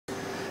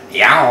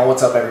Yeah,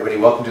 what's up everybody?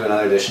 Welcome to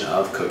another edition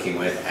of Cooking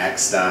with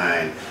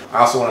eXtine. I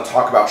also want to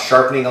talk about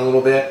sharpening a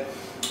little bit.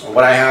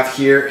 What I have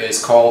here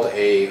is called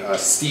a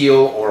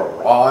steel or a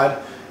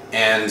rod,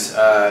 and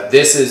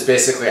this is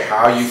basically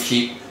how you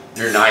keep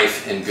your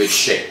knife in good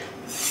shape.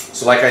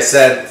 So like I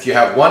said, if you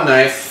have one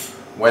knife,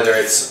 whether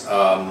it's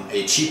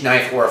a cheap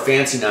knife or a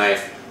fancy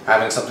knife,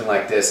 having something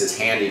like this is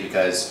handy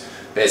because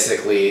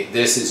basically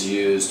this is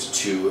used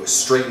to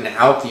straighten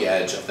out the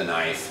edge of the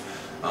knife,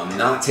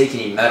 not take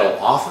any metal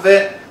off of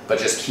it, but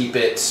just keep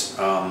it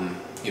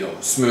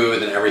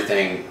smooth and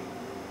everything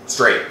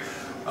straight.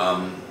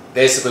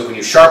 Basically, when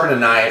you sharpen a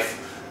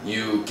knife,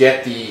 you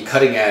get the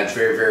cutting edge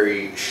very,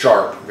 very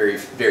sharp, very,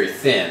 very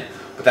thin,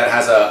 but that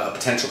has a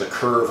potential to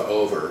curve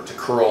over, to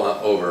curl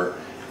over,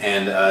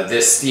 and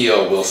this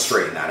steel will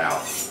straighten that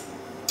out.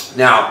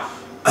 Now,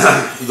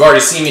 you've already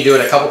seen me do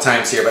it a couple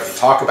times here, but to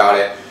talk about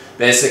it,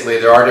 basically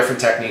there are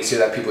different techniques here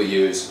that people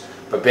use,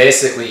 but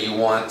basically you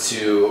want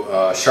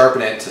to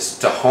sharpen it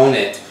to hone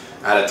it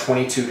at a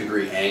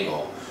 22-degree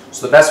angle.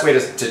 So the best way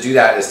to do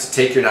that is to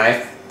take your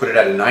knife, put it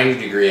at a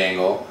 90-degree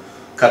angle,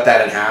 cut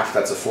that in half,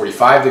 that's a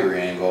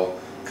 45-degree angle,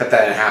 cut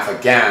that in half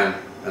again,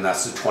 and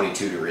that's a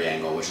 22-degree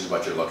angle, which is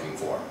what you're looking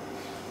for.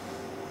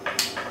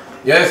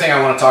 The other thing I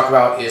want to talk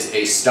about is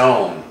a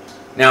stone.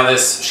 Now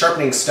this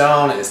sharpening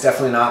stone is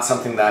definitely not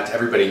something that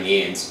everybody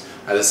needs.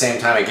 At the same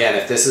time, again,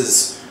 if this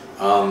is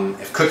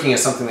if cooking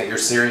is something that you're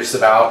serious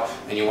about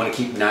and you want to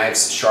keep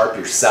knives sharp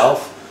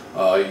yourself,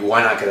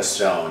 why not get a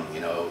stone?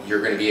 You know, you're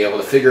going to be able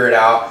to figure it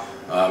out.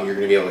 You're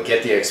going to be able to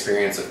get the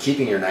experience of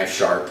keeping your knife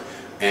sharp,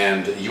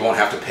 and you won't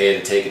have to pay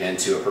to take it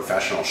into a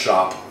professional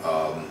shop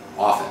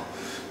often.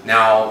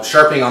 Now,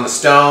 sharpening on the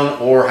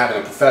stone or having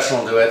a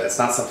professional do it, that's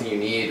not something you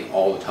need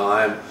all the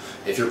time.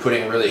 If you're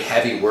putting really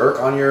heavy work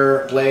on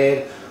your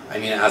blade, I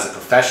mean, as a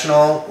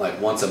professional,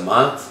 like once a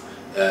month,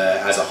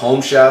 as a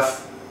home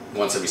chef,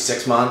 once every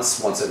 6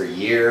 months, once every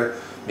year,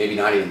 maybe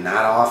not even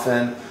that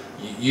often.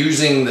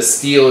 Using the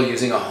steel,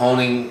 using a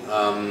honing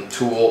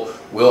tool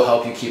will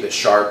help you keep it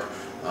sharp,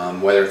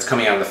 whether it's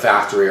coming out of the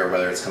factory or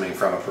whether it's coming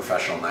from a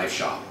professional knife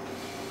shop.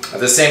 At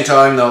the same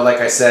time though, like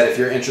I said, if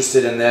you're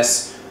interested in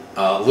this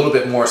a little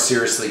bit more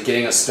seriously,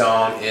 getting a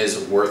stone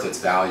is worth its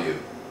value.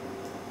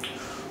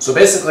 So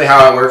basically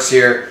how it works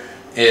here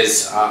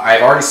is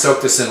I've already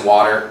soaked this in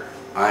water.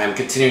 I am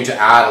continuing to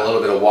add a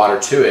little bit of water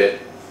to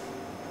it,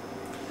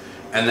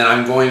 and then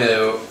I'm going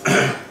to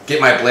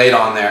get my blade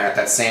on there at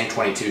that same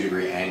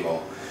 22-degree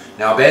angle.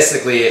 Now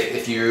basically,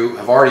 if you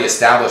have already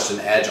established an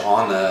edge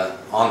on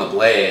the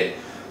blade,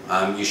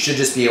 you should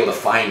just be able to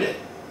find it,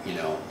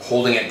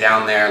 holding it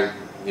down there,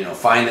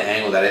 find the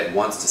angle that it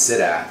wants to sit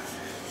at.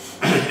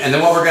 And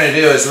then what we're going to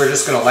do is we're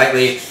just going to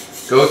lightly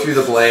go through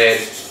the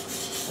blade,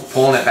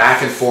 pulling it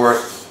back and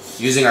forth,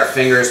 using our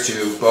fingers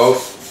to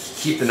both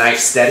keep the knife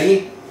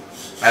steady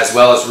as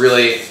well as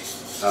really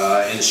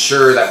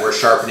ensure that we're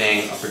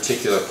sharpening a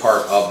particular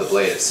part of the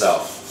blade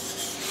itself.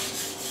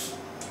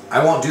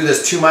 I won't do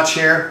this too much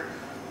here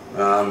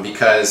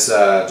because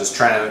just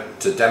trying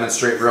to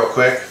demonstrate real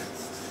quick.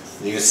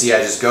 You can see I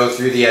just go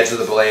through the edge of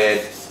the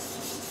blade.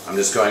 I'm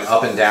just going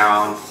up and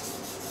down.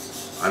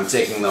 I'm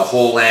taking the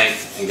whole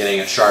length and getting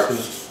it sharpened.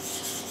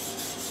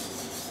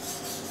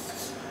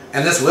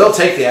 And this will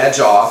take the edge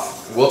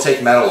off, will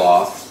take metal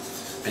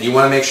off, and you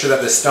want to make sure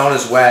that the stone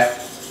is wet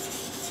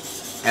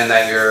and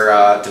that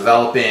you're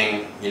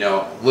developing,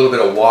 a little bit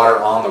of water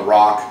on the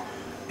rock,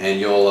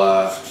 and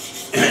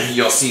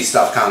you'll see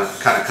stuff kind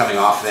of coming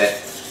off of it,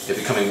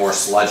 becoming more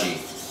sludgy.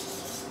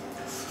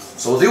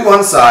 So we'll do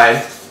one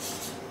side,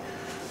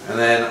 and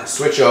then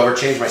switch over,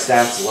 change my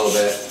stance a little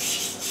bit,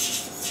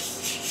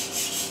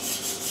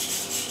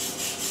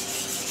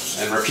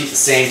 and repeat the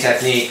same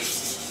technique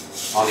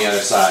on the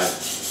other side.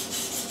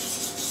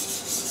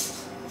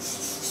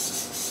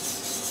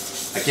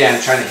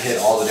 Again, trying to hit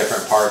all the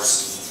different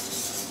parts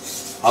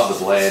of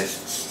the blade.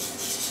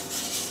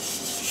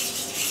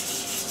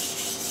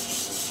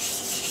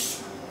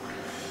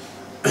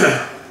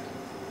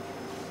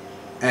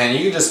 And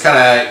you can just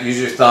kind of use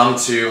your thumb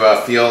to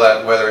feel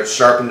that whether it's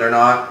sharpened or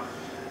not,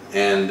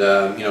 and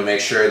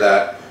make sure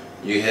that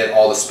you hit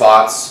all the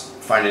spots,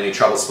 find any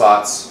trouble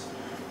spots.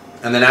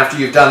 And then after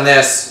you've done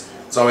this,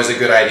 it's always a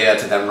good idea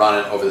to then run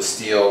it over the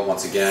steel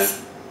once again.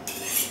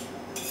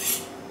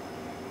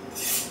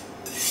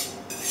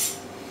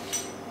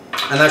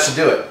 And that should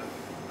do it.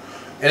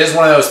 It is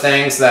one of those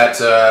things that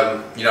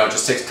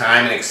just takes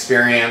time and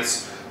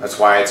experience. That's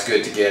why it's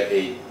good to get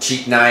a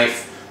cheap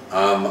knife,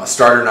 a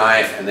starter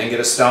knife, and then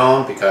get a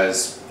stone,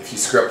 because if you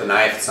screw up the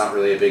knife, it's not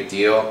really a big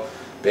deal.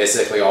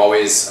 Basically,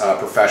 always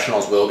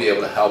professionals will be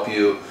able to help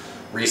you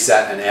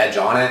reset an edge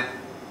on it.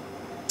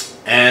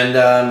 And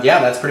yeah,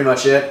 that's pretty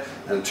much it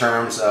in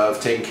terms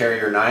of taking care of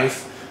your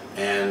knife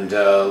and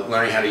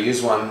learning how to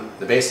use one,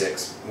 the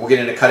basics. We'll get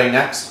into cutting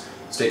next.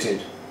 Stay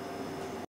tuned.